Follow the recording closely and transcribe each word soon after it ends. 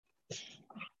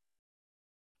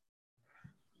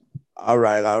All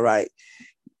right, all right.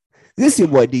 This is your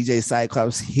boy DJ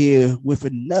Cyclops here with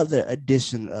another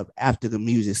edition of After the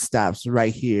Music Stops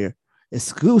right here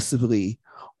exclusively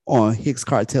on Hicks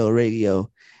Cartel Radio.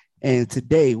 And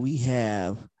today we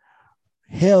have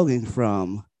hailing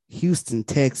from Houston,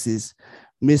 Texas,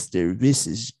 Mr.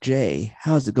 Vicious J.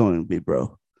 How's it going, big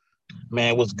bro?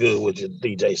 Man, what's good with you,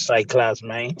 DJ Cyclops,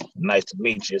 man? Nice to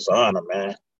meet you. It's an honor,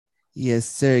 man. Yes,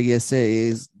 sir. Yes, sir.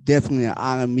 It's definitely an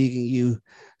honor meeting you.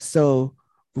 So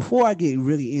before I get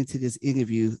really into this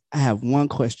interview, I have one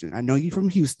question. I know you're from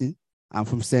Houston. I'm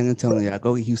from San Antonio. I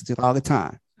go to Houston all the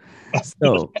time.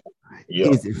 So Yeah.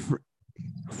 is it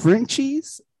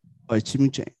Frenchies or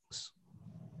chimichangas?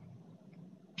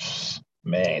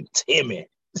 Man, Timmy.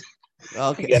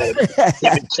 Okay.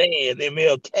 Timmy Chan,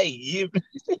 MLK.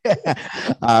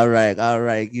 All right, all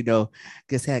right.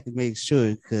 Guess I have to make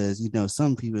sure because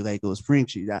some people like those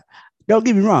Frenchies. Don't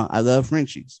get me wrong, I love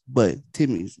Frenchies, but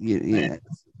Timmy's, That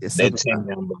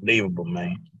Timmy unbelievable,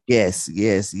 man. Yes,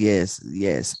 yes, yes,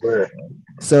 yes. Sure.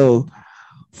 So,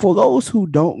 for those who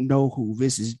don't know who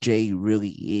Vicious J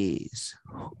really is,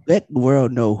 let the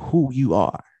world know who you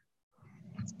are.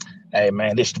 Hey,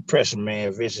 man, this the pressure,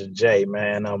 man. Vicious J,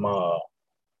 man. I'm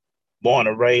born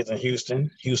and raised in Houston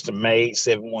made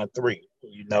 713.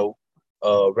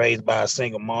 Raised by a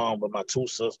single mom with my two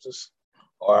sisters.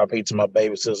 RIP to my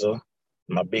baby sister,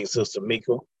 my big sister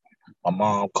Mika, my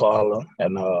mom Carla,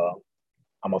 and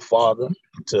I'm a father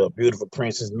to a beautiful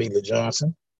princess Mila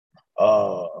Johnson.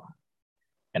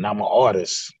 And I'm an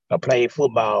artist. I played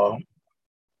football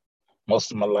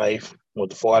most of my life.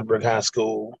 Went to Fordbrook High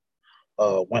School.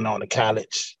 Went on to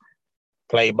college.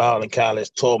 Played ball in college.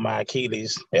 Tore my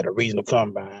Achilles at a regional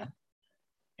combine.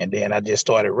 And then I just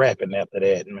started rapping after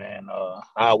that, man.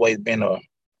 I always been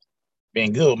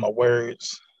good with my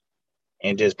words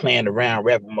and just playing around,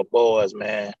 rapping with my boys,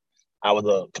 man. I was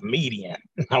a comedian.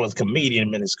 I was a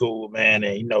comedian in school, man.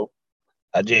 And,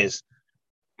 I just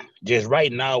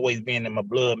writing always been in my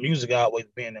blood. Music always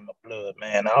been in my blood,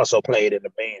 man. I also played in the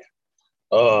band.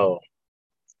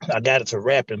 I got into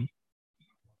rapping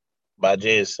I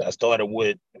started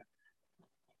with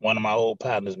one of my old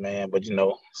partners, man. But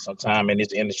sometime in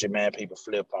this industry, man, people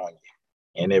flip on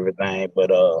you and everything.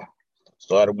 But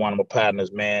started one of my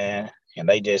partners, man, and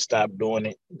they just stopped doing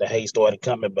it. The hate started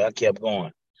coming, but I kept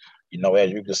going.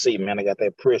 As you can see, man, I got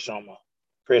that pressure on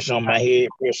my head,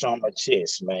 pressure on my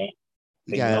chest, man.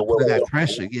 You gotta put that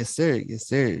pressure. Yes, sir. Yes,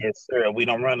 sir. Yes, sir. We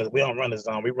don't run the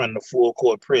zone. We run the full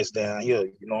court press down here.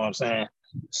 You know what I'm saying?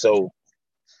 So,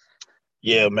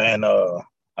 yeah, man.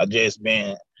 I just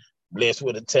been blessed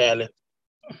with a talent,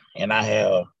 and I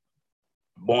have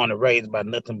born and raised by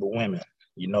nothing but women.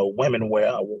 Women where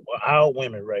all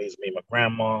women raised me. My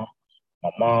grandma,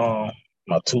 my mom,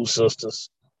 my two sisters.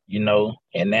 And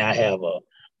now I have a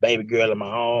baby girl of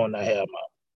my own. I have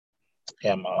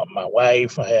my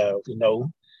wife. I have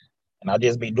and I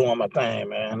just be doing my thing,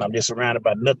 man. I'm just surrounded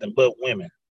by nothing but women.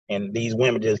 And these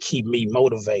women just keep me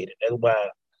motivated. That's why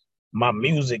my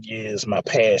music is my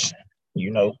passion,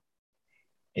 you know.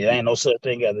 It ain't no such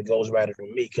thing as it goes right with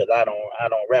me because I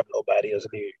don't rap nobody else's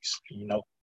lyrics.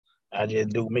 I just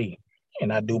do me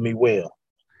and I do me well.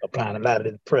 Applying a lot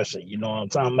of the pressure, you know what I'm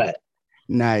talking about.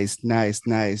 Nice, nice,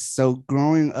 nice. So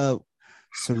growing up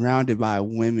surrounded by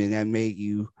women that made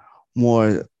you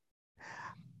more,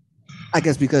 I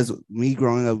guess, because me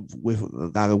growing up with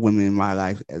a lot of women in my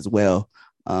life as well.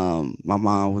 My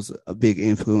mom was a big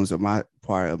influence on my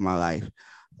part of my life.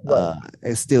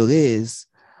 It still is.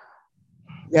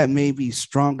 That made me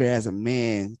stronger as a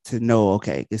man to know,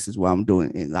 okay, this is what I'm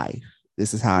doing in life.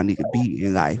 This is how I need to be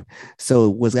in life. So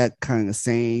was that kind of the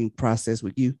same process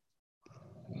with you?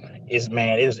 It's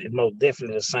most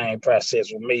definitely the same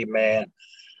process with me, man.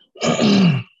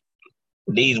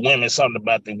 These women, something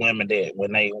about the women that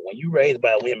when you raised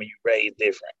by women, you raised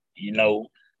different.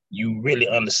 You really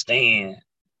understand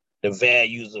the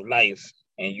values of life,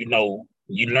 and you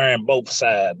learn both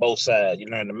sides. You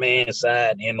learn the man's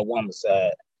side and the woman's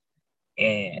side,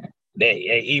 and that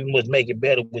even would make it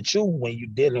better with you when you're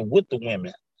dealing with the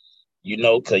women.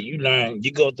 Because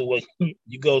you go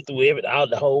through all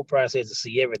the whole process to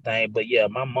see everything. But yeah,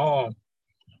 my mom,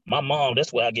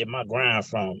 that's where I get my grind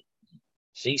from.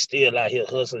 She's still out here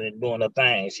hustling and doing her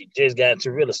thing. She just got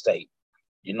into real estate.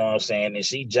 You know what I'm saying? And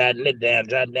she jotting down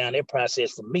that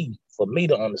process for me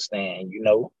to understand,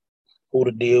 who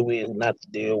to deal with, who not to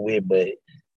deal with. But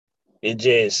it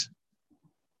just,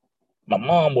 my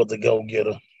mom was a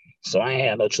go-getter. So I ain't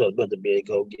had no choice but to be a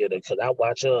go-getter because I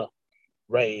watch her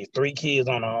raise 3 kids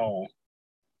on her own.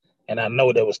 And I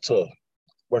know that was tough,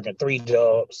 working 3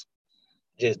 jobs,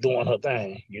 just doing her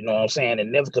thing, you know what I'm saying,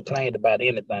 and never complained about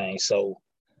anything. So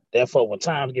therefore, when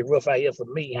times get rough out here for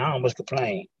me, I don't much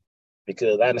complain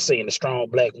because I done seen a strong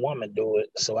black woman do it,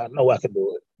 so I know I can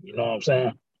do it. You know what I'm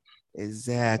saying?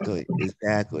 Exactly,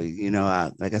 exactly.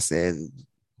 Like I said,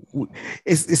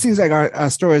 it seems like our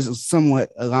stories are somewhat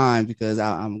aligned because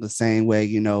I'm the same way.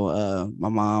 My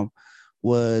mom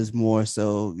was more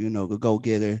so, the go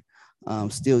getter.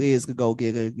 Still is the go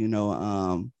getter.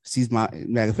 She's my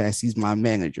matter of fact, she's my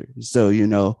manager. So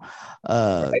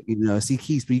she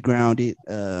keeps me grounded.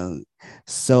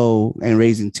 So and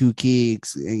raising two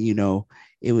kids, and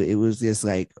it was just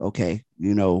like okay,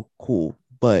 cool,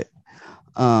 but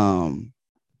um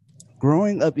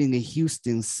growing up in the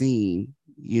Houston scene,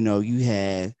 you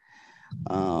had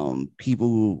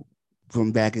people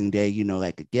from back in the day,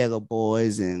 like the Ghetto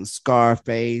Boys and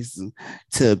Scarface,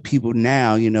 to people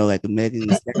now, like the Megan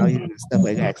Thee Stallion and stuff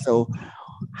like that. So,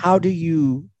 how do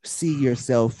you see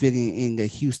yourself fitting in the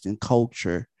Houston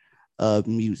culture of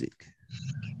music?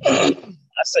 I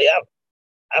say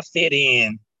I fit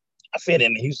in. I fit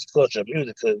in the Houston culture of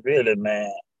music because really,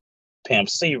 man, Pimp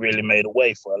C really made a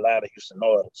way for a lot of Houston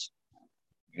artists,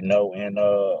 and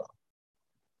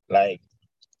like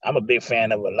I'm a big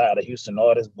fan of a lot of Houston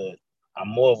artists, but I'm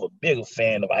more of a bigger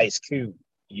fan of Ice Cube.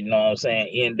 You know what I'm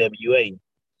saying? NWA.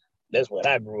 That's what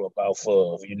I grew up off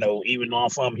of. Even though I'm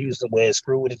from Houston, where it's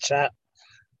Screw with a Chop.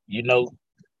 You know,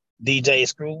 DJ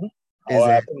Screw,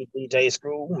 Exactly. R.I.P. DJ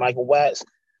Screw, Michael Watts.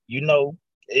 You know,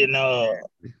 and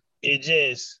it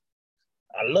just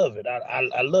I love it.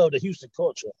 I love the Houston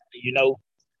culture.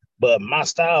 But my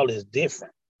style is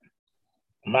different.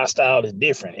 My style is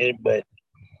different. But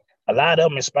a lot of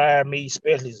them inspire me,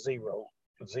 especially Zero,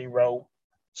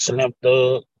 Slim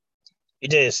Thug.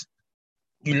 It just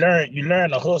you learn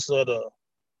the hustle of the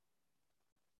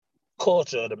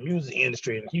culture of the music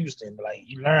industry in Houston. Like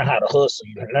you learn how to hustle,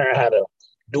 you learn how to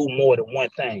do more than one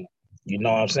thing. You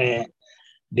know what I'm saying?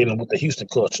 Dealing with the Houston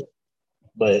culture.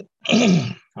 But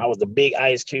I was a big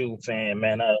Ice Cube fan,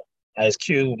 man. Ice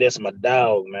Cube, that's my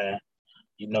dog, man.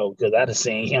 Because I done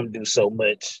seen him do so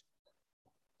much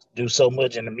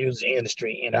in the music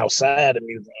industry and outside the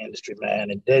music industry,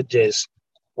 man. And that just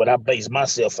what I base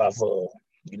myself off of,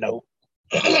 you know.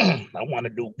 I want to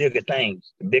do bigger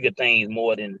things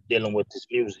more than dealing with this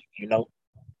music.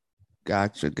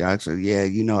 Gotcha. Yeah,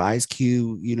 Ice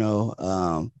Cube,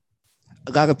 a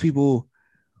lot of people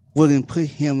wouldn't put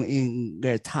him in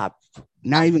their top,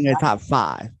 not even their top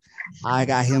five. I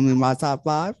got him in my top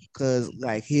five because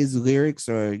like his lyrics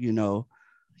are,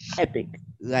 epic.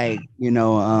 Like,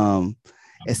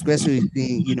 especially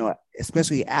seeing,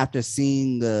 especially after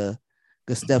seeing the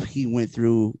stuff he went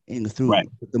through through Right.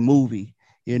 the movie,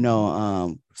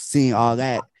 seeing all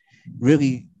that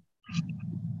really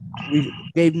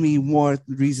gave me more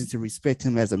reason to respect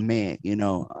him as a man.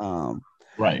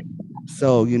 Right.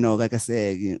 So, like I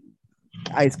said,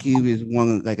 Ice Cube is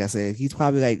one, like I said, he's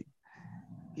probably like,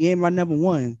 he ain't my number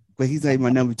one, but he's like my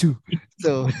number two.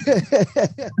 So,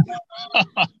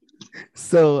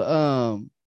 so,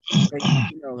 like,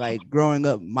 like growing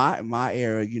up, my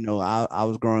era, I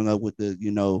was growing up with the,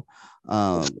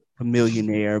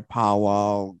 Millionaire,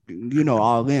 Powwow,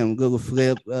 all them, Little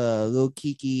Flip, Little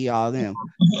Kiki, all them.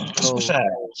 So,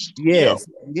 Yeah. yes,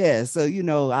 yes. So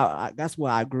that's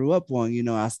what I grew up on.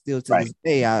 I still to Right. this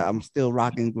day I'm still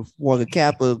rocking before the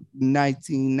cap of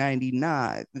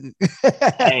 1999.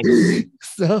 Hey,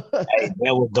 So hey,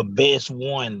 that was the best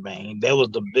one, man. That was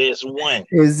the best one.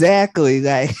 exactly,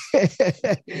 like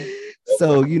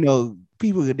so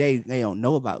people today they don't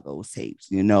know about those tapes.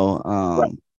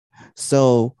 Right.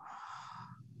 So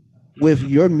with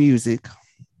your music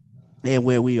and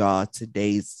where we are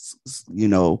today's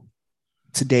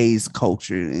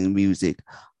culture and music,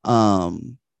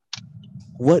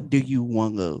 what do you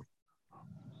want to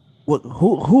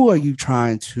who are you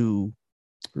trying to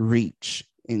reach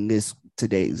in this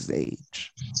today's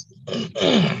age?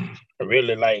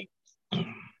 Really like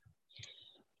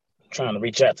trying to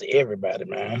reach out to everybody,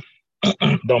 man.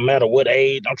 Don't matter what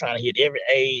age. I'm trying to hit every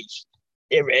age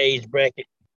bracket,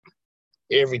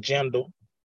 every gender,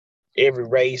 every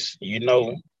race.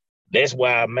 That's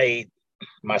why I made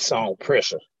my song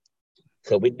Pressure.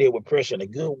 Because we deal with pressure in a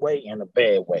good way and a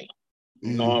bad way.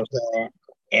 You know what I'm saying?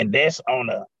 And that's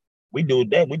we do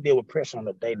that. We deal with pressure on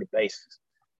a daily basis.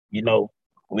 You know,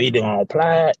 we either gonna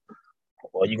apply it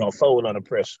or you're gonna fold under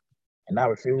pressure. And I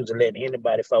refuse to let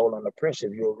anybody fold under pressure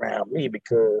if you're around me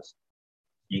because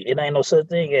it ain't no such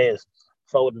thing as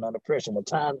folding under pressure. When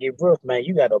times get rough, man,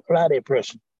 you gotta apply that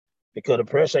pressure because the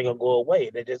pressure ain't gonna go away.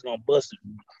 They're just gonna bust.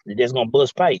 They're just gonna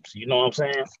bust pipes. You know what I'm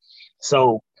saying?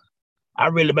 So I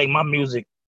really make my music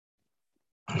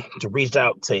to reach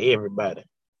out to everybody.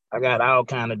 I got all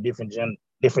kind of different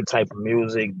type of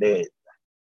music that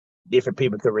different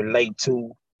people can relate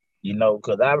to,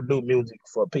 because I do music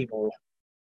for people.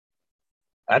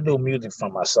 I do music for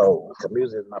my soul, because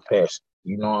music is my passion.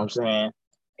 You know what I'm saying?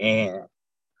 And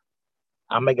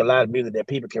I make a lot of music that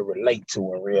people can relate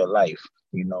to in real life.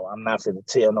 I'm not going to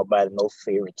tell nobody no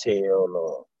fairy tale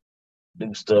or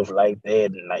do stuff like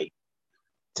that, and like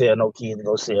tell no kids to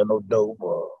go sell no dope,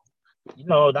 or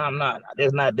I'm not.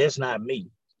 That's not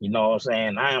me. You know what I'm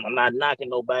saying? I'm not knocking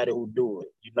nobody who do it.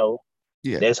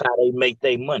 Yeah. That's how they make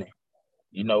their money.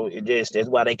 That's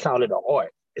why they call it an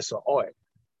art. It's an art.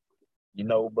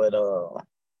 But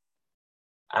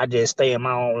I just stay in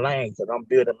my own lane because I'm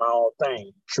building my own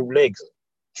thing. True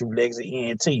legacy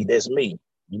ENT. That's me.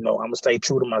 I'm gonna stay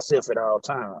true to myself at all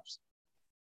times.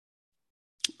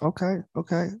 Okay.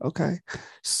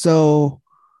 So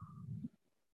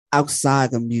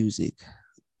outside of music,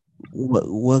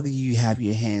 what do you have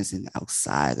your hands in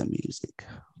outside of music?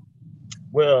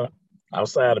 Well,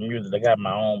 outside of music, I got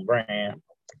my own brand.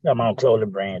 Got my own clothing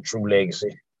brand, True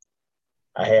Legacy.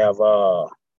 I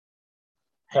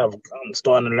I'm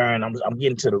starting to learn. I'm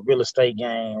getting to the real estate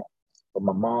game with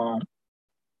my mom.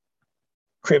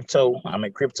 Crypto. I'm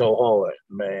in crypto hard,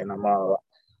 man. I'm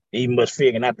even much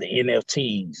figuring out the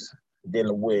NFTs,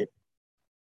 dealing with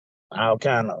all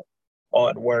kind of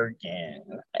artwork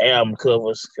and album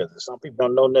covers. Because some people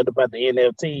don't know nothing about the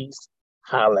NFTs,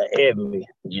 holler at me,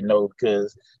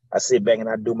 because I sit back and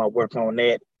I do my work on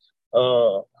that.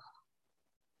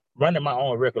 Running my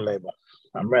own record label.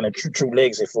 I'm running True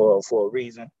Legacy for a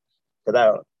reason.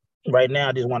 Because right now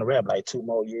I just want to rap like 2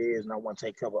 more years, and I want to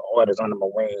take a couple of artists under my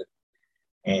wing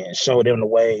and show them the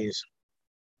ways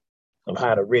of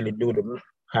how to really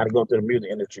how to go through the music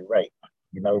industry right.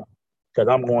 Because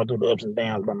I'm going through the ups and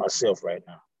downs by myself right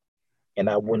now, and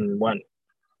I wouldn't want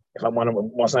if I want to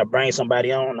once I bring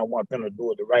somebody on, I want them to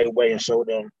do it the right way and show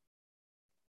them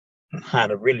how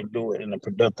to really do it in a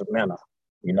productive manner.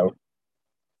 You know,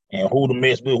 and who to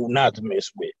mess with, who not to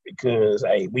mess with, because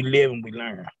hey, we live and we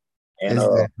learn. And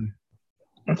Exactly.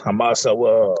 I'm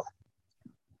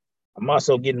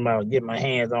also getting my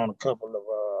hands on a couple of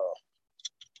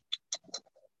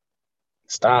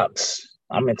stocks.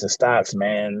 I'm into stocks,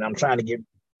 man. I'm trying to get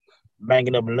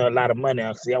banking up a lot of money.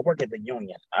 See, I work at the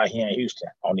union out here in Houston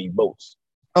on these boats.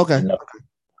 Okay. You know,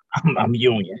 I'm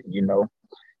union.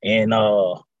 And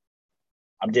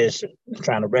I'm just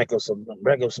trying to rack up some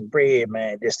bread,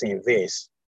 man, just to invest.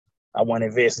 I want to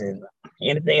invest in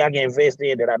anything I can invest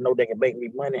in that I know that can make me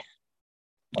money.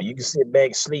 When you can sit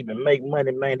back, sleep, and make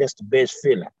money, man, that's the best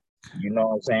feeling. You know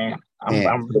what I'm saying? Man,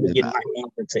 I'm really getting my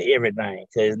hands into everything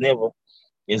because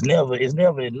it's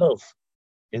never enough.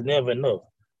 It's never enough.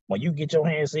 When you get your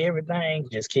hands to everything,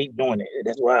 just keep doing it.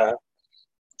 That's why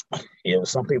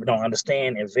some people don't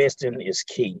understand investing is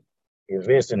key.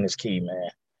 Investing is key,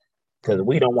 man. Because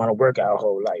we don't want to work our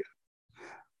whole life.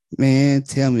 man,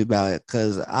 tell me about it.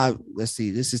 Cause let's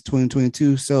see, this is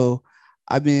 2022. So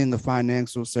I've been in the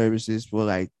financial services for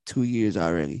like 2 years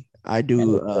already. I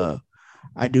do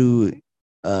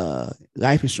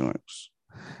life insurance.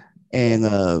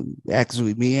 And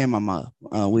actually, me and my mom,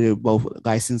 we're both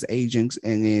licensed agents,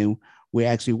 and then we're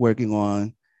actually working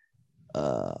on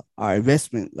our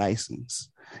investment license.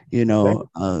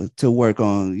 To work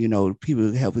on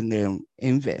people helping them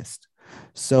invest.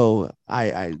 So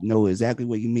I know exactly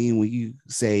what you mean when you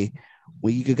say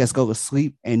when you can just go to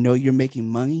sleep and know you're making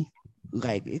money.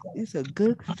 Like it's a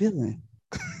good feeling.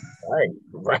 Right,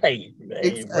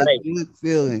 It's man, a right. good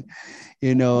feeling,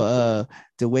 to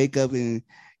wake up and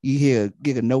you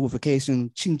get a notification,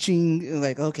 ching ching,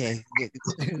 like okay,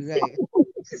 right.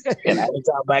 And I ain't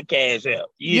talking about cash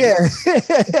out. Yeah.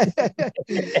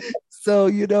 So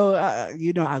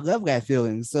I love that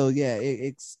feeling. So yeah,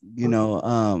 it's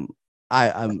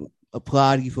I'm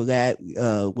applaud you for that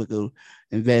with the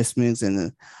investments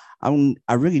and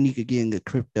I really need to get into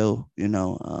crypto.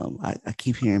 I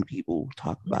keep hearing people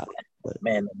talk about it, but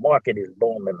Man, the market is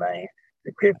booming, man.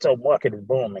 The crypto market is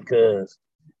booming because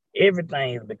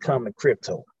everything is becoming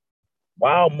crypto.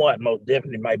 Walmart most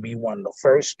definitely might be one of the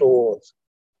first stores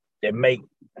that make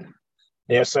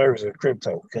their services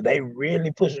crypto because they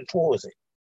really pushing towards it.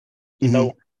 You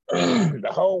mm-hmm. know,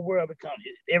 the whole world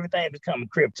everything becoming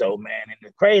crypto, man. And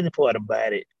the crazy part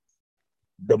about it,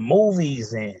 the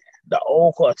movies and the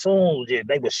old cartoons, yeah,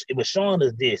 it was showing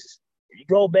us this. If you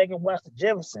go back and watch the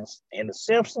Jeffersons and the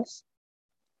Simpsons,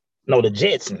 no, the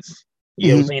Jetsons.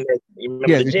 You ever Mm-hmm. seen that? You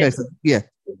remember Yeah, the Jetsons? yeah.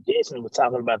 The Jetsons was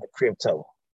talking about the crypto,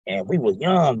 and we were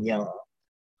young.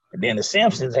 And then the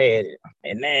Simpsons had it,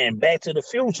 and then Back to the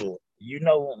Future.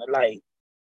 Like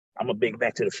I'm a big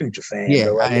Back to the Future fan, Yeah,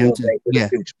 though. I I am love too. Back to the Yeah,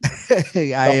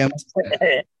 Future. I am.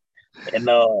 And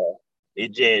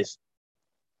it just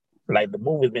like the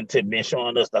movie's been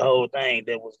showing us the whole thing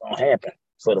that was gonna happen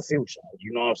for the future.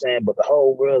 You know what I'm saying? But the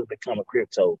whole world's becoming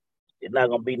crypto. It's not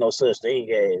gonna be no such thing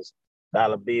as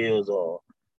dollar bills or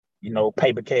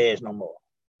paper cash no more.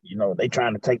 They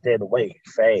trying to take that away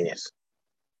fast.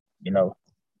 You know,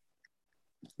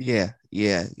 Yeah,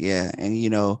 yeah, yeah. And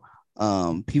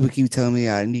people keep telling me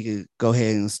I need to go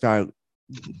ahead and start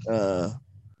uh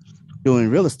doing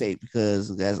real estate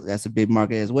because that's a big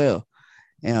market as well.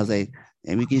 And I was like,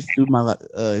 let me get through my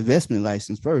investment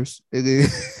license first. And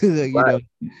then, right,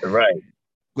 right,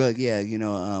 but yeah,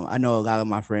 I know a lot of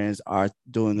my friends are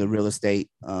doing the real estate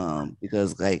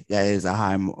because like that is a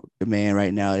high demand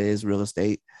right now. It is real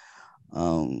estate,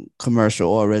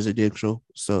 commercial or residential.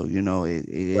 So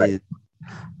it right. is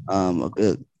a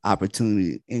good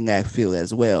opportunity in that field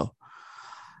as well.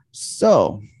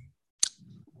 So,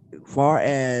 far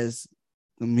as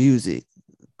the music,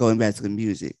 going back to the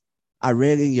music, I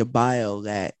read in your bio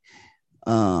that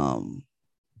um,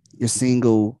 your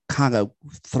single kind of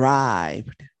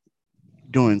thrived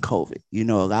during COVID. A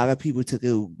lot of people took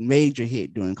a major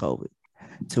hit during COVID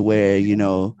to where, I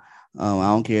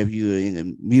don't care if you're in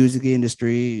the music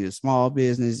industry, your small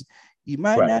business, you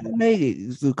might Right. not have made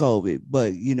it through COVID,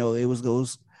 but it was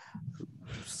those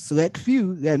select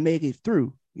few that made it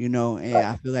through, and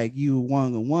I feel like you were one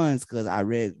of the ones because I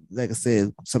read, like I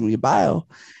said, some of your bio.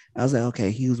 I was like,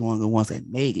 okay, he was one of the ones that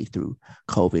made it through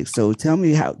COVID. So tell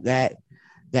me how that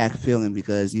feeling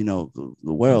because the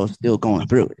world's still going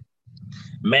through it.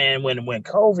 Man, when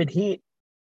COVID hit,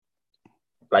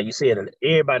 like you said,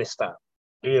 everybody stopped.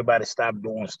 Everybody stopped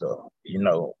doing stuff.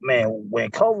 Man, when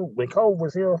COVID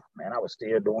was here, man, I was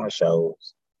still doing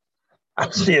shows. I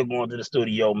was still going to the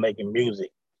studio making music.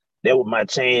 That was my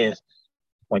chance.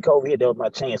 When COVID hit, that was my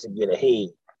chance to get ahead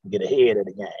of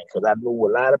the game. Because I knew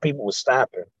a lot of people were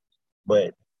stopping.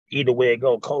 But either way it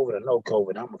go, COVID or no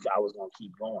COVID, I was gonna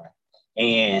keep going.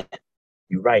 And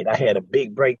you're right, I had a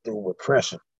big breakthrough with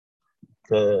pressure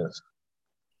because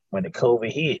when the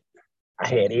COVID hit, I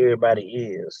had everybody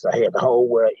ears. I had the whole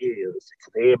world ears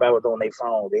because everybody was on their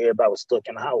phones. Everybody was stuck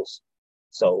in the house.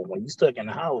 So when you stuck in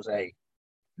the house, hey,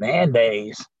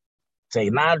 nowadays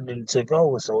technology took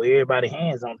over, so everybody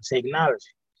hands on the technology.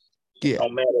 It Yeah.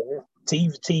 don't matter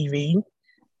TV.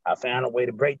 I found a way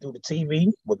to break through the TV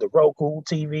with the Roku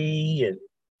TV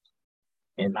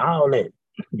and all that.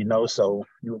 So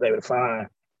you was able to find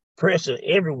pressure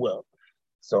everywhere.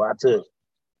 So I took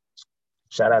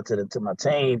shout out to my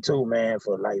team too, man,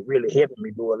 for like really helping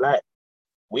me do a lot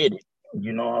with it.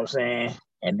 You know what I'm saying?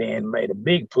 And then made a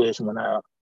big push when I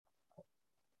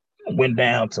went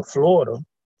down to Florida,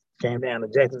 came down to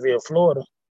Jacksonville, Florida,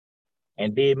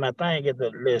 and did my thing at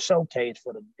the little showcase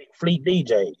for the Fleet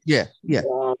DJs. Yeah. You Yeah. know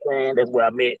what I'm saying? That's where I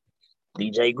met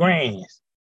DJ Grands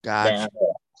Gotcha. down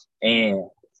there.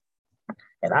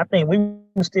 And I think we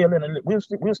were still in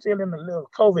the little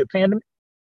COVID pandemic,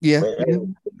 Yeah. but Yeah.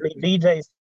 Fleet DJs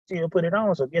still put it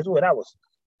on. So guess what? I was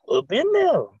up in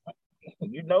there,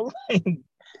 and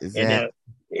Exactly.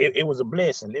 it was a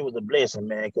blessing. It was a blessing,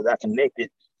 man, because I connected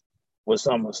with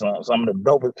some of the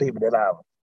dopest people that I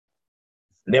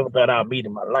never thought I'd meet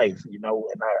in my life, and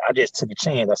I just took a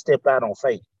chance. I stepped out on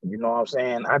faith. You know what I'm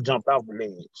saying? I jumped off the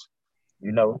ledge,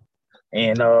 you know,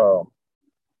 and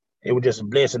it was just a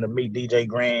blessing to meet DJ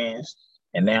Grands.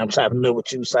 And now I'm chopping up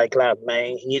with you, Cyclops,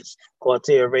 man. Hits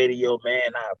Cartel Radio,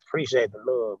 man. I appreciate the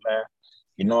love, man.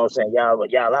 You know what I'm saying?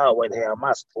 Y'all always have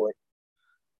my support.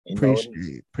 Like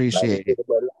we Appreciate it.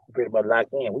 pretty much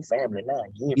locked in. We family now.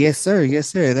 You Yes, sir. Yes,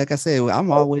 sir. Like I said, I'm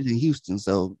know? always in Houston,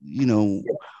 so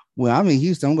when I'm in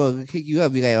Houston, I'm gonna kick you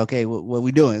up. Be like, okay, what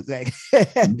we doing? Like,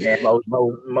 Yeah,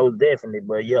 most definitely.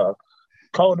 But yeah,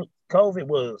 COVID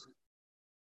was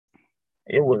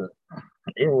it was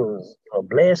it was a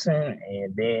blessing,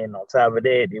 and then on top of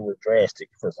that, it was drastic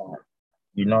for some.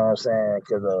 You know what I'm saying?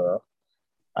 Because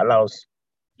I lost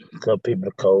a couple people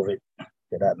to COVID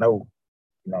that I know.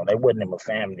 They wasn't in my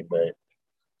family, but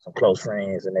some close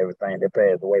friends and everything. They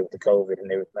passed away with the COVID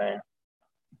and everything.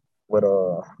 But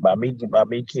by me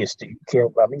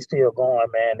still going,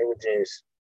 man, it was just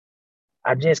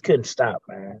I just couldn't stop,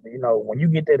 man. When you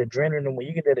get that adrenaline,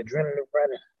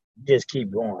 running, you just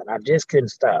keep going. I just couldn't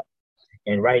stop.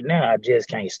 And right now I just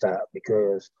can't stop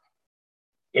because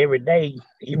every day,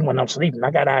 even when I'm sleeping,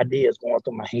 I got ideas going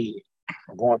through my head.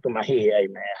 Going through my head, hey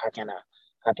man, how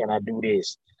can I do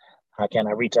this? How can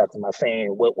I reach out to my fans?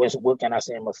 What can I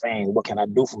say to my fans? What can I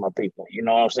do for my people? You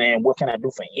know what I'm saying? What can I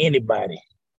do for anybody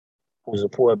who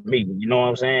support me? You know what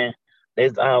I'm saying?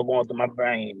 That's all going through my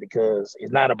brain because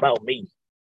it's not about me.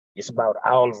 It's about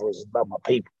all of us. It's about my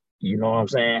people. You know what I'm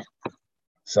saying?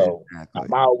 So Exactly.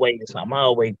 I'm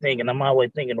always thinking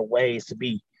of ways to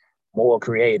be more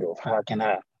creative. How can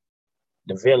I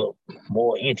develop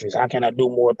more interest? How can I do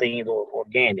more things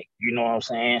organic? You know what I'm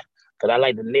saying? Because I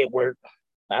like to network.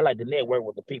 I like to network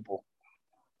with the people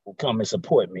who come and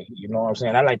support me. You know what I'm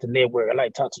saying? I like to network. I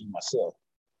like to talk to you myself.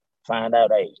 Find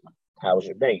out, hey, how was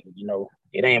your day? You know,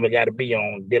 it ain't even got to be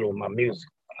on dealing with my music.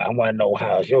 I want to know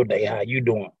how's your day? How you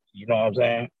doing? You know what I'm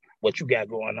saying? What you got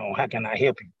going on? How can I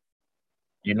help you?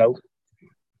 You know,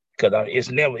 because it's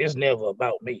never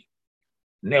about me.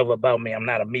 Never about me. I'm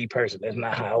not a me person. That's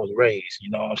not how I was raised. You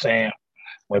know what I'm saying?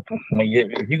 If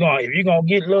you're gonna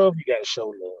get love, you gotta show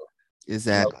love. You know,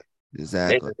 Exactly. that's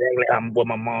Exactly. exactly what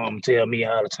my mom tell me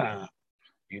all the time.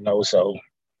 You know, so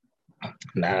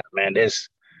nah, man, this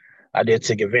I just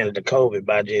took advantage of COVID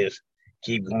by just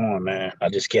keep going, man. I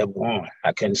just kept going.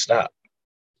 I couldn't stop.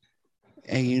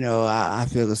 And I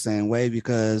feel the same way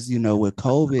because with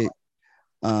COVID,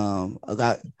 a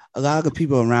lot of the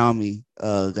people around me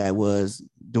that was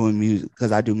doing music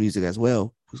because I do music as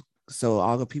well. So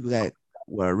all the people that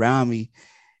were around me,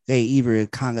 they either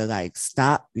kind of like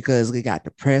stopped because they got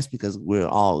depressed because we're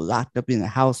all locked up in the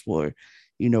house for,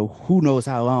 who knows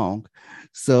how long.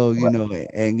 So, Right,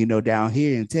 and down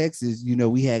here in Texas,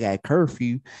 we had that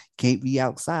curfew, can't be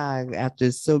outside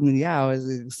after so many hours.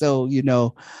 And so,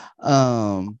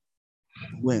 when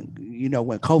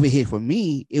COVID hit for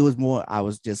me, it was more, I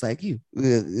was just like you.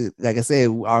 Like I said,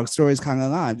 our stories kind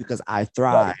of aligned because I right,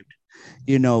 thrived,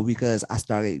 because I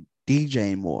started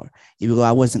DJing more. Even though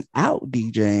I wasn't out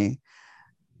DJing,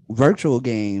 virtual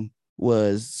game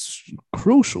was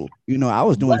crucial. I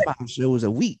was doing right, 5 shows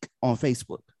a week on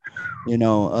Facebook, you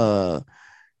know, uh,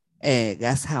 and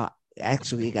that's how I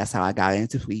got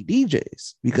into Fleet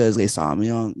DJs because they saw me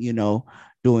on,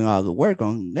 doing all the work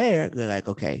on there. They're like,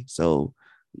 okay, so,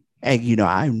 and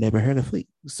I've never heard of Fleet.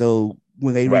 So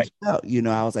when they right, reached out,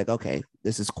 I was like, okay,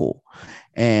 this is cool.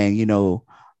 And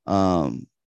um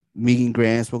meeting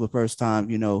Grants for the first time,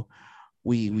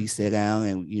 we sat down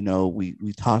and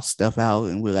we talked stuff out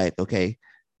and we're like, okay,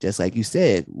 just like you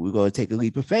said, we're gonna take a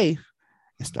leap of faith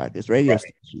and start this radio right,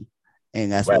 station.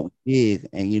 And that's right, what we did.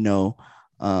 And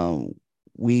um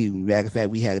matter of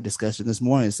fact, we had a discussion this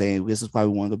morning saying this is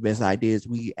probably one of the best ideas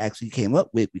we actually came up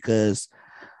with because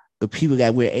the people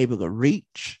that we're able to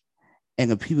reach and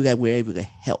the people that we're able to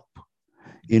help,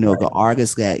 the right.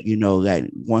 artists that that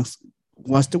wants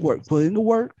to work, put in the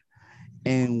work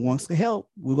and wants to help,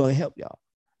 we're gonna help y'all.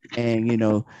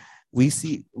 And we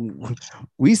see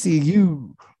we see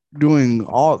you doing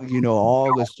all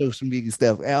the social media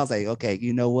stuff. And I was like, okay,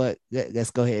 you know what?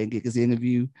 Let's go ahead and get this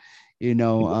interview.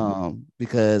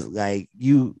 Because like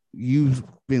you've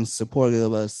been supportive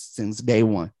of us since day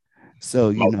one.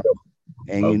 So Most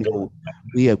and most definitely.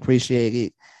 we appreciate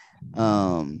it.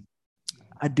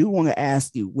 I do want to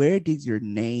ask you, where did your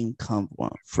name come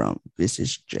from? This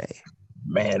is Jay.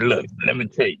 Man, look, let me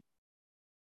tell you.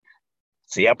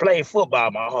 See, I played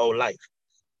football my whole life.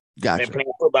 I've been Gotcha.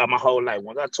 playing football my whole life.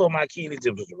 When I tore my Achilles,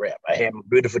 it was a rap. I had my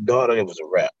beautiful daughter, it was a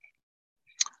rap.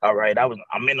 All right, I'm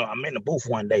in the booth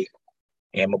one day,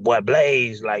 and my boy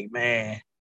Blaze, like, man,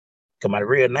 cause my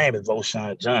real name is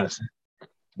Voshawn Johnson.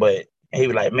 But he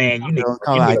was like, man, Call you need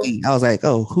a ID. I was like,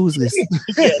 oh, who's this?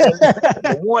 yeah,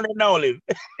 the one and only.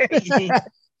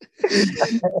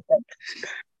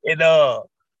 and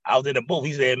I was in the booth.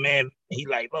 He said, man, he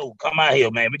like, oh, come out here,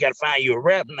 man. We gotta find you a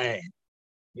rap name.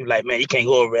 You like, man, you can't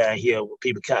go around here with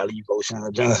people calling you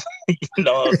Voshawn Johnson. You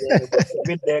know what I'm saying?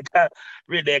 But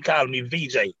really they're calling me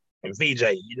VJ and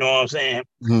VJ. You know what I'm saying?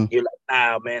 Mhm. You're like,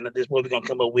 nah, man, this is what we're gonna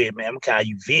come up with, man. I'm gonna call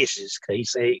you Vicious.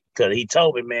 Cause he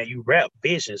told me, man, you rap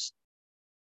vicious.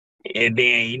 And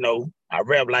then, I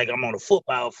rap like I'm on a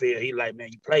football field. He like, man,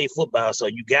 you play football, so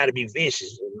you gotta be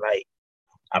vicious. And like,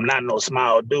 I'm not no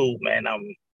small dude, man. I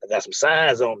got some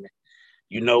size on me,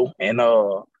 and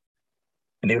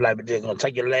they were like, but they're gonna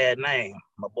take your last name.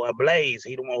 My boy Blaze,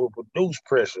 he the one who produced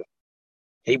Pressure.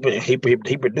 He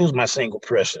produced my single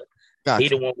Pressure. He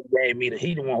the Gotcha. one who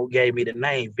gave me the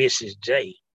name Vicious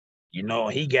J.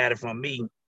 He got it from me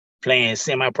playing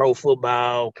semi-pro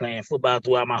football, playing football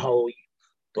throughout my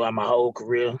whole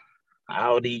career,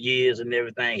 all these years and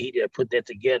everything. He just put that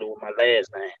together with my last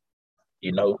name,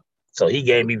 you know. So he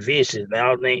gave me Vicious.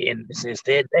 Now, and since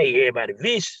that day, everybody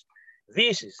Vicious,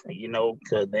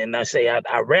 because then I say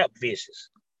I rap Vicious,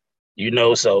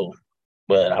 so,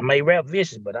 but I may rap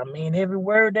Vicious, but I mean every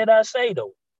word that I say,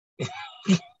 though.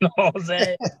 You know what I'm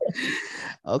saying?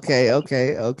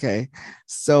 Okay.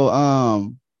 So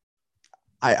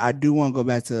I do want to go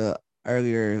back to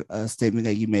earlier statement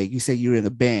that you made. You said you were in a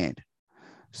band.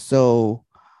 So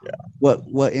Yeah.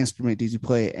 what instrument did you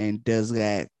play, and does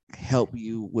that help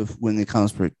you with when it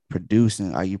comes to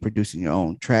producing? Are you producing your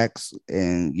own tracks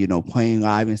and playing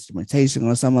live instrumentation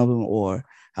on some of them, or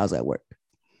how's that work?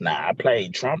 Nah, I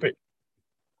played trumpet.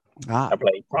 Ah, I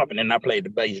played trumpet and I played the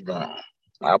bass drum.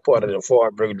 I part of the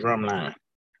Fordbrook drum line.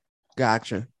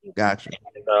 gotcha.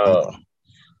 And, Uh,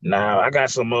 now I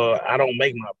got some. I don't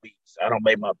make my beats. I don't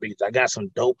make my beats. I got some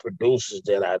dope producers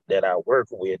that I work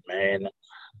with, man.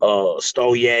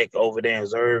 Stoyak over there in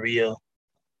Zervia.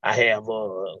 I have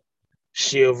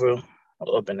Shiver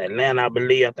up in Atlanta, I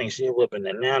believe. I think Shiver up in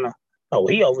Atlanta. Oh,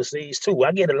 he overseas too.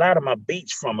 I get a lot of my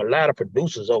beats from a lot of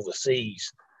producers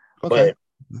overseas. okay,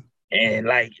 But and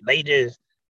like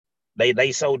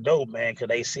they so dope, man, because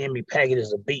they send me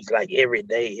packages of beats like every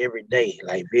day.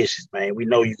 Like, Vicious, man, we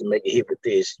know you can make a hit with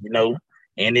this.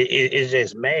 And it's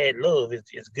just mad love.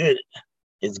 It's good.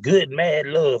 It's good, mad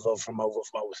love from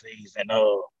overseas. And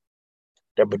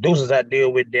the producers I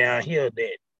deal with down here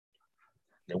that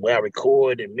the way I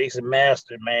record and mix and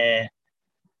master, man,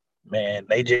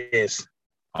 they just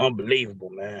unbelievable,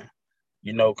 man.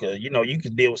 Because you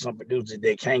can deal with some producers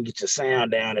that can't get your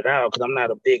sound down at all. Because I'm not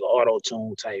a big auto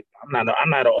tune type. I'm not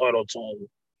an auto tune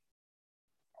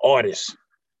artist.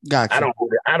 gotcha,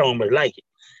 I don't really like it.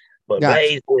 But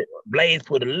gotcha. Blaze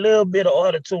put a little bit of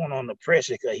auto tune on the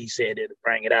pressure because he said it'll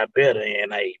bring it out better.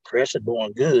 And pressure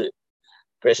doing good.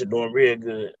 Pressure doing real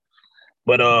good.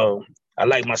 But I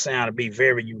like my sound to be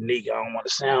very unique. I don't want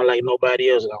to sound like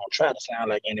nobody else, and I don't try to sound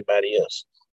like anybody else.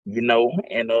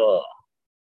 And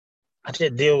I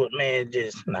just deal with, man,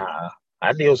 just nah.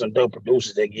 I deal with some dope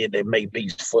producers that make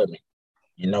beats for me.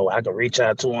 I can reach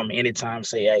out to them anytime,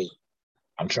 say, hey,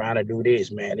 I'm trying to do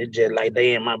this, man. It's just like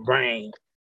they in my brain,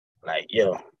 like,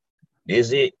 yo,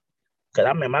 this it. Cause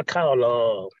I mean, I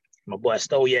call my boy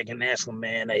Stoyak and ask him,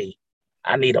 man, hey,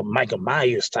 I need a Michael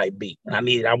Myers type beat. I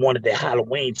wanted that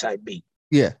Halloween type beat.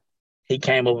 Yeah. He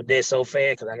came up with that so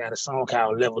fast because I got a song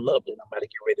called Level Up that I'm about to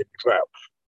get ready to drop.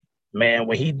 Man,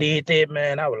 when he did that,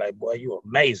 man, I was like, boy, you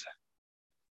amazing.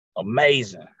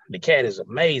 Amazing. The cat is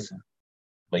amazing.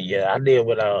 But yeah, I deal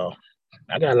with I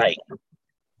got like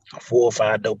 4 or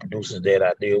 5 dope producers that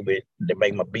I deal with that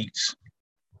make my beats.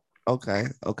 Okay.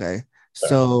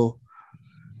 So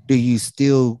do you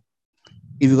still,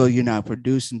 even though you're not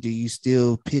producing, do you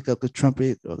still pick up the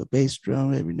trumpet or the bass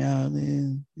drum every now and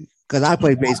then? Because I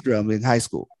played bass drum in high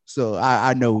school, so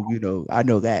I know, I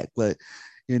know that. But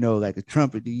like the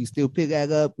trumpet, do you still pick that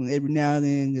up and every now and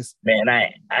then? Just Man,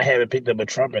 I haven't picked up a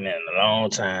trumpet in a long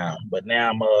time, but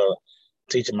now I'm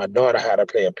teaching my daughter how to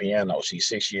play a piano. She's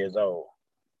 6 years old.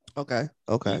 okay.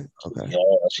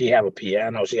 She have a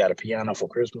piano. She got a piano for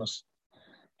Christmas,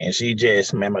 and she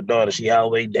just, man, my daughter, she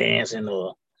always dancing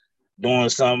or doing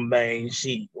something, man.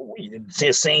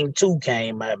 Since Scene 2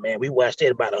 came out, man, we watched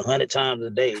it about 100 times a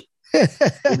day.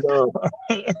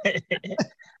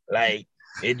 Like,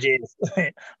 it just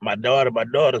my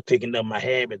daughter's picking up my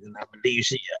habits, and I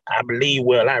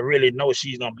really know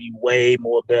she's gonna be way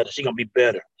more better. She's gonna be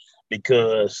better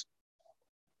because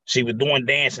she was doing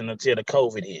dancing until the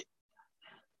COVID hit.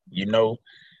 You know,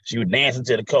 she was dancing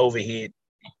till the COVID hit,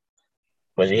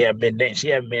 but she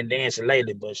haven't been dancing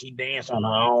lately. But she danced on her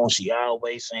own. She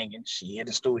always singing. She in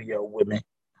the studio with me.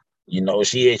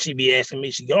 She be asking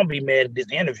me. She gonna be mad at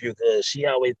this interview because she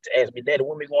always asks me, "Daddy,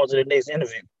 when we going to the next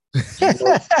interview?" She's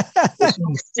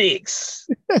 6.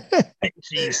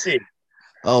 She's 6.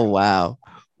 Oh wow.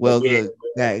 But Well, yeah,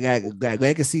 good.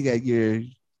 Glad to see that you're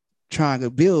trying to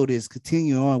build is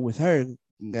continue on with her.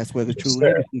 That's where the yes, true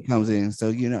sir. legacy comes in. So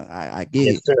I get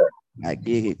Yes, it. sir. I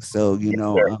get it. So Yes,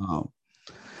 sir.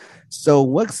 so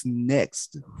what's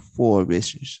next for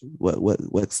Vicious?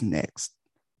 What's next?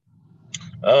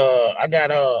 I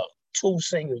got 2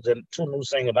 singles and 2 new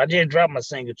singles. I just dropped my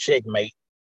single "Checkmate"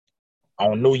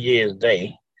 on New Year's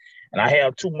Day, and I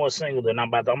have 2 more singles. And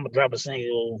I'm gonna drop a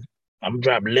single. I'm gonna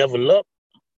drop "Level Up"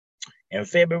 in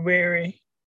February,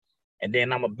 and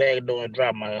then I'm gonna backdoor and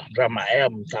drop my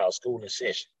album called "School in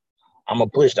Session." I'm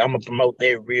gonna promote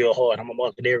that real hard. I'm gonna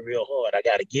market that real hard. I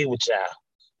gotta get with y'all.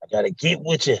 I gotta get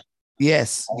with you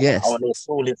Yes. on this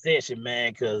School in Session,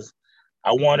 man, because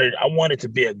I wanted to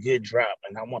be a good drop,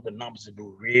 and I want the numbers to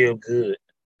do real good.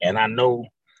 And I know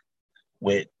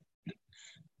with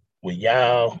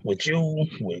y'all, with you,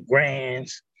 with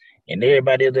Grands, and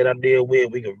everybody that I deal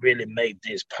with, we can really make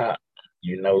this pop.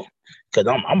 Because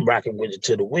I'm rocking with it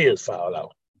till the wheels fall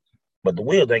out. But the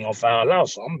wheels ain't gonna fall out,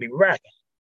 so I'm gonna be rocking.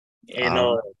 And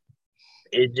Uh,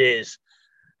 it just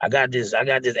I got this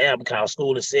album called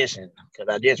School of Session because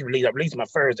I released my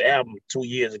first album 2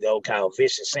 years ago called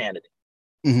Vicious Sanity.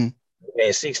 Mm-hmm. We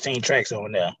had 16 tracks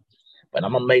on there. But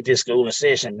I'm gonna make this school in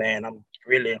session, man. I'm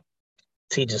really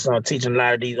teaching a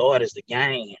lot of these artists the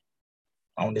game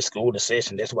on this school in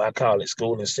session. That's why I call it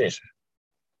school in session.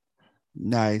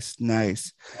 Nice,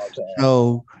 nice. You know what I'm saying?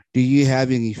 So, do you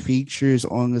have any features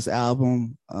on this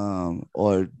album,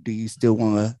 or do you still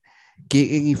want to get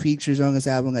any features on this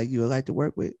album that you would like to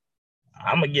work with?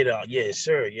 I'm gonna get a yes,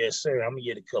 sir, yes, sir. I'm gonna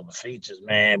get a couple features,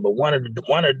 man. But one of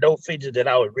the dope features that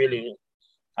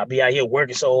I be out here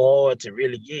working so hard to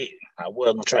really get. I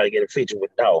was gonna try to get a feature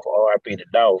with Dolph, R.I.P. to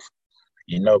Dolph.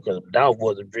 You know, because Dolph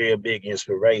was a real big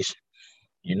inspiration.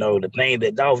 You know, the thing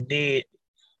that Dolph did,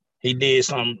 he did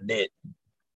something that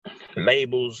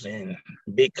labels and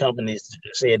big companies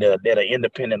said that an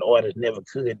independent artist never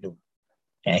could do,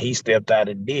 and he stepped out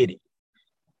and did it.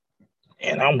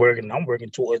 And I'm working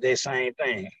towards that same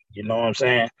thing. You know what I'm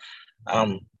saying?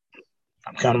 I'm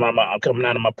I'm coming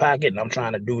out of my pocket, and I'm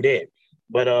trying to do that.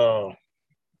 But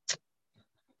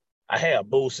I have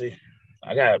Boosie.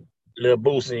 I got little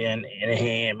Boosie in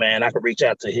hand, man. I could reach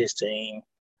out to his team.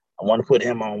 I want to put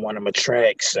him on one of my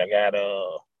tracks. I got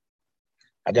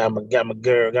my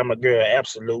girl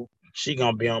Absolute. She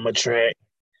gonna be on my track.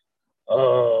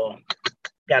 Uh,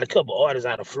 got a couple artists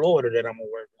out of Florida that I'm gonna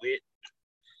work with,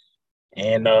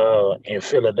 and in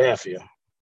Philadelphia,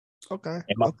 Okay.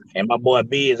 and my Okay. and my boy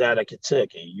B is out of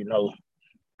Kentucky. You know,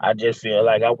 I just feel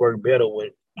like I work better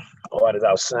with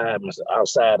artists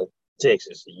outside of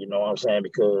Texas. You know what I'm saying?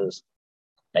 Because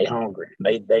they hungry.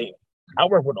 They. I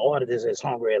work with artists as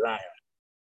hungry as I am.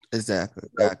 Exactly.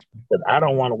 You know? Gotcha. 'Cause I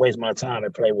don't want to waste my time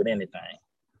and play with anything.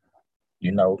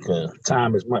 You know, because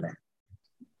time is money.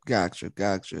 Gotcha.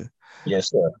 Gotcha. Yes,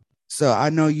 sir. So I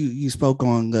know you spoke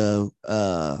on the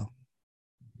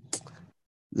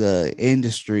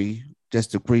industry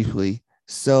just to briefly.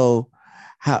 So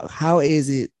how is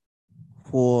it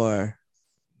for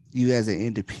you as an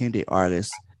independent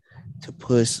artist to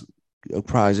push a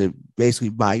project basically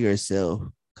by yourself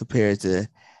compared to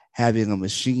having a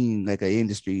machine like an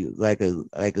industry like a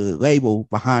label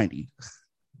behind you?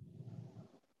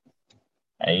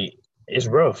 Hey, it's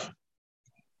rough.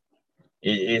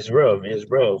 It's rough. It's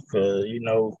rough because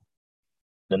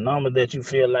the number that you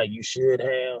feel like you should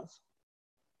have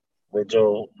with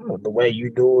the way you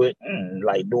do it,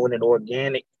 like doing it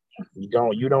organic. You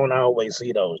don't always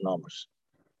see those numbers.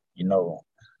 You know,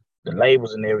 the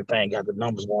labels and everything got the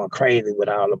numbers going crazy with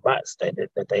all the bots that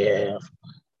they have,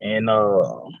 and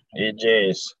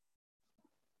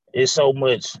it's so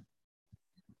much.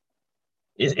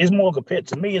 It's more compared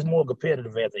to me. It's more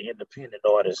competitive as an independent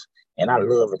artist, and I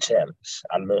love a challenge.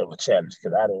 I love a challenge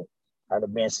because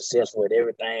I've been successful at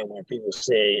everything. When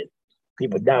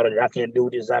people doubted I can do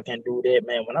this, I can do that.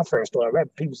 Man, when I first started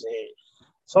rapping,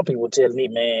 some people were telling me,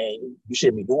 man, you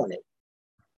shouldn't be doing it.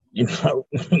 You know,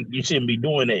 you shouldn't be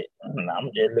doing it. And I'm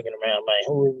just looking around like,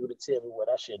 who are you to tell me what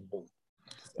I shouldn't do?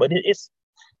 But it's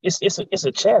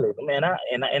a challenge, man. I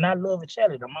love a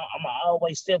challenge. I'm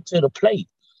always step to the plate.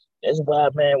 That's why,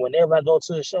 man, whenever I go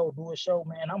to a show, do a show,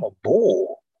 man, I'm a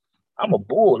bull. I'm a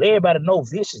bull. Everybody know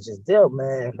Vicious is there,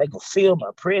 man. They can feel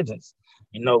my presence,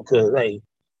 because, hey,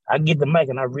 I get the mic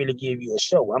and I really give you a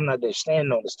show. I'm not just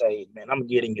standing on the stage, man. I'm going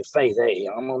to get in your face. Hey,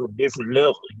 I'm on a different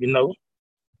level.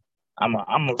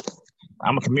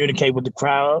 I'm a communicate with the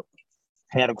crowd,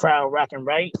 have the crowd rocking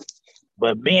right.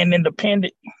 But being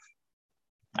independent,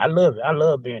 I love it. I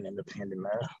love being independent,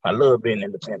 man. I love being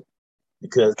independent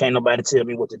because can't nobody tell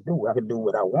me what to do. I can do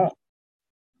what I want.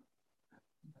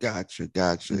 Gotcha,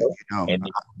 gotcha. You know? And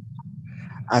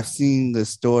I've seen the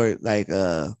story like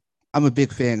I'm a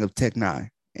big fan of Tech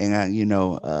Nine,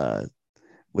 and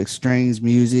with Strange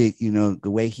music, the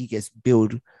way he gets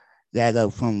built that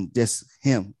up from just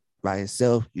him by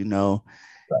himself, and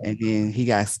then he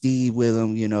got Steve with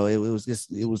him, it was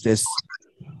just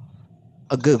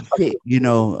a good fit,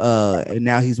 and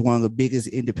now he's one of the biggest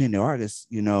independent artists,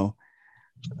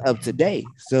 of today.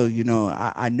 So,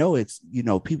 I know it's,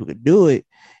 people could do it.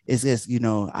 It's just,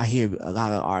 I hear a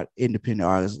lot of independent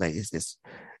artists, like it's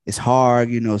hard,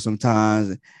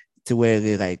 sometimes to where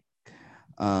they're like,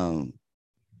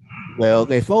 well,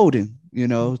 they're folding,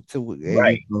 right,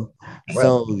 right,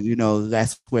 so,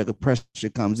 that's where the pressure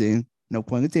comes in. No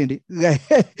pun intended. right,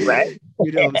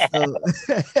 So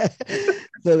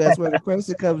so that's where the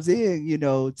pressure comes in,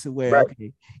 to where right,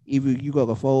 okay, either you go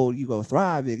to fold, you go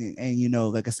thrive,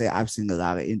 and like I said, I've seen a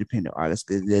lot of independent artists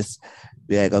that just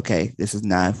be like, okay, this is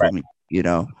not for right. me,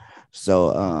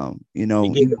 So You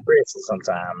get depressed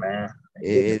sometimes, man. You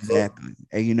get depressed. exactly,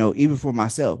 and even for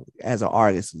myself as an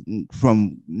artist,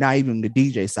 from not even the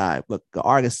DJ side, but the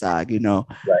artist side, Right,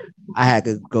 I had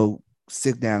to go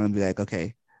sit down and be like,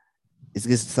 okay, Is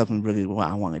this something really what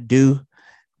I want to do?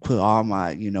 Put all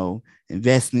my,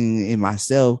 investing in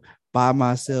myself, by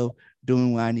myself,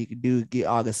 doing what I need to do, get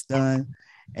all this done.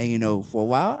 And for a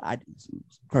while, I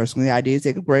did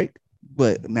take a break,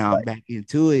 but now I'm back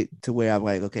into it to where I'm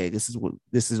like, okay, this is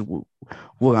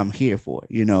what I'm here for.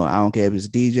 I don't care if it's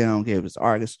DJ, I don't care if it's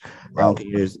artist, I don't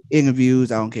care if it's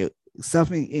interviews, I don't care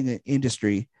something in the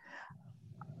industry.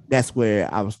 That's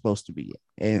where I was supposed to be.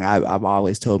 And I've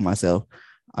always told myself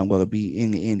I'm going to be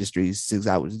in the industry since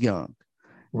I was young.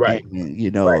 Right.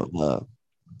 And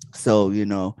so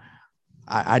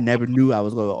I never knew I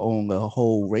was going to own a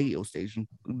whole radio station.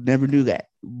 Never knew that,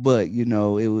 but it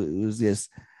was just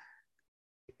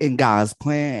in God's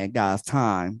plan and God's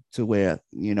time to where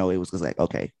it was just like,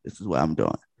 okay, this is what I'm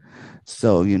doing.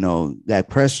 So that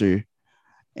pressure,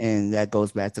 and that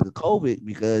goes back to the COVID,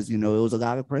 because it was a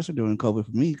lot of pressure during COVID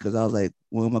for me, because I was like,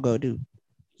 what am I going to do?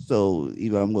 So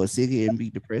either I'm going to sit here and be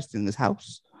depressed in this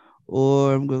house,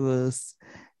 or I'm going to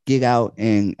get out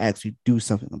and actually do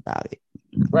something about it.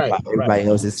 Right. While everybody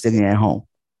else is sitting at home.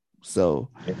 So,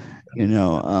 you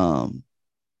know,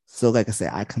 so like I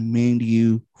said, I commend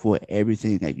you for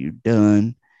everything that you've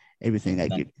done, everything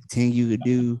that you continue to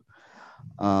do.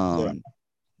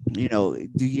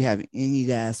 Do you have any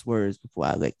last words before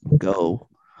I let you go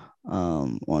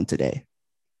on today?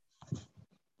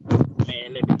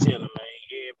 Man, let me tell you, man.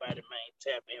 Everybody, man,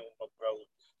 tap in with my bro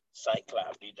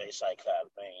Cyclops, DJ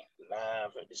Cyclops, man.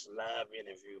 This live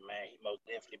interview, man. He most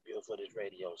definitely built for this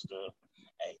radio stuff.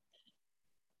 Hey,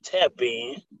 tap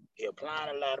in. He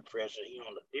applying a lot of pressure. He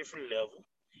on a different level,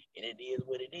 and it is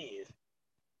what it is.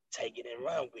 Take it and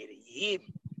run with it. You hear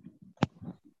me?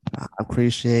 I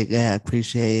appreciate that. I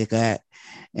appreciate that.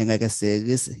 And like I said,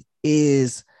 this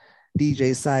is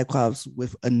DJ Cyclops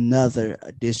with another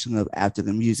edition of After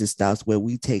the Music Stops, where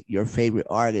we take your favorite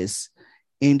artists,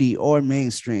 indie or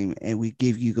mainstream, and we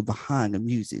give you the behind the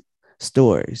music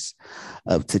stories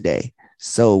of today.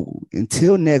 So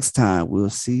until next time, we'll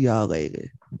see y'all later.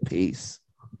 Peace.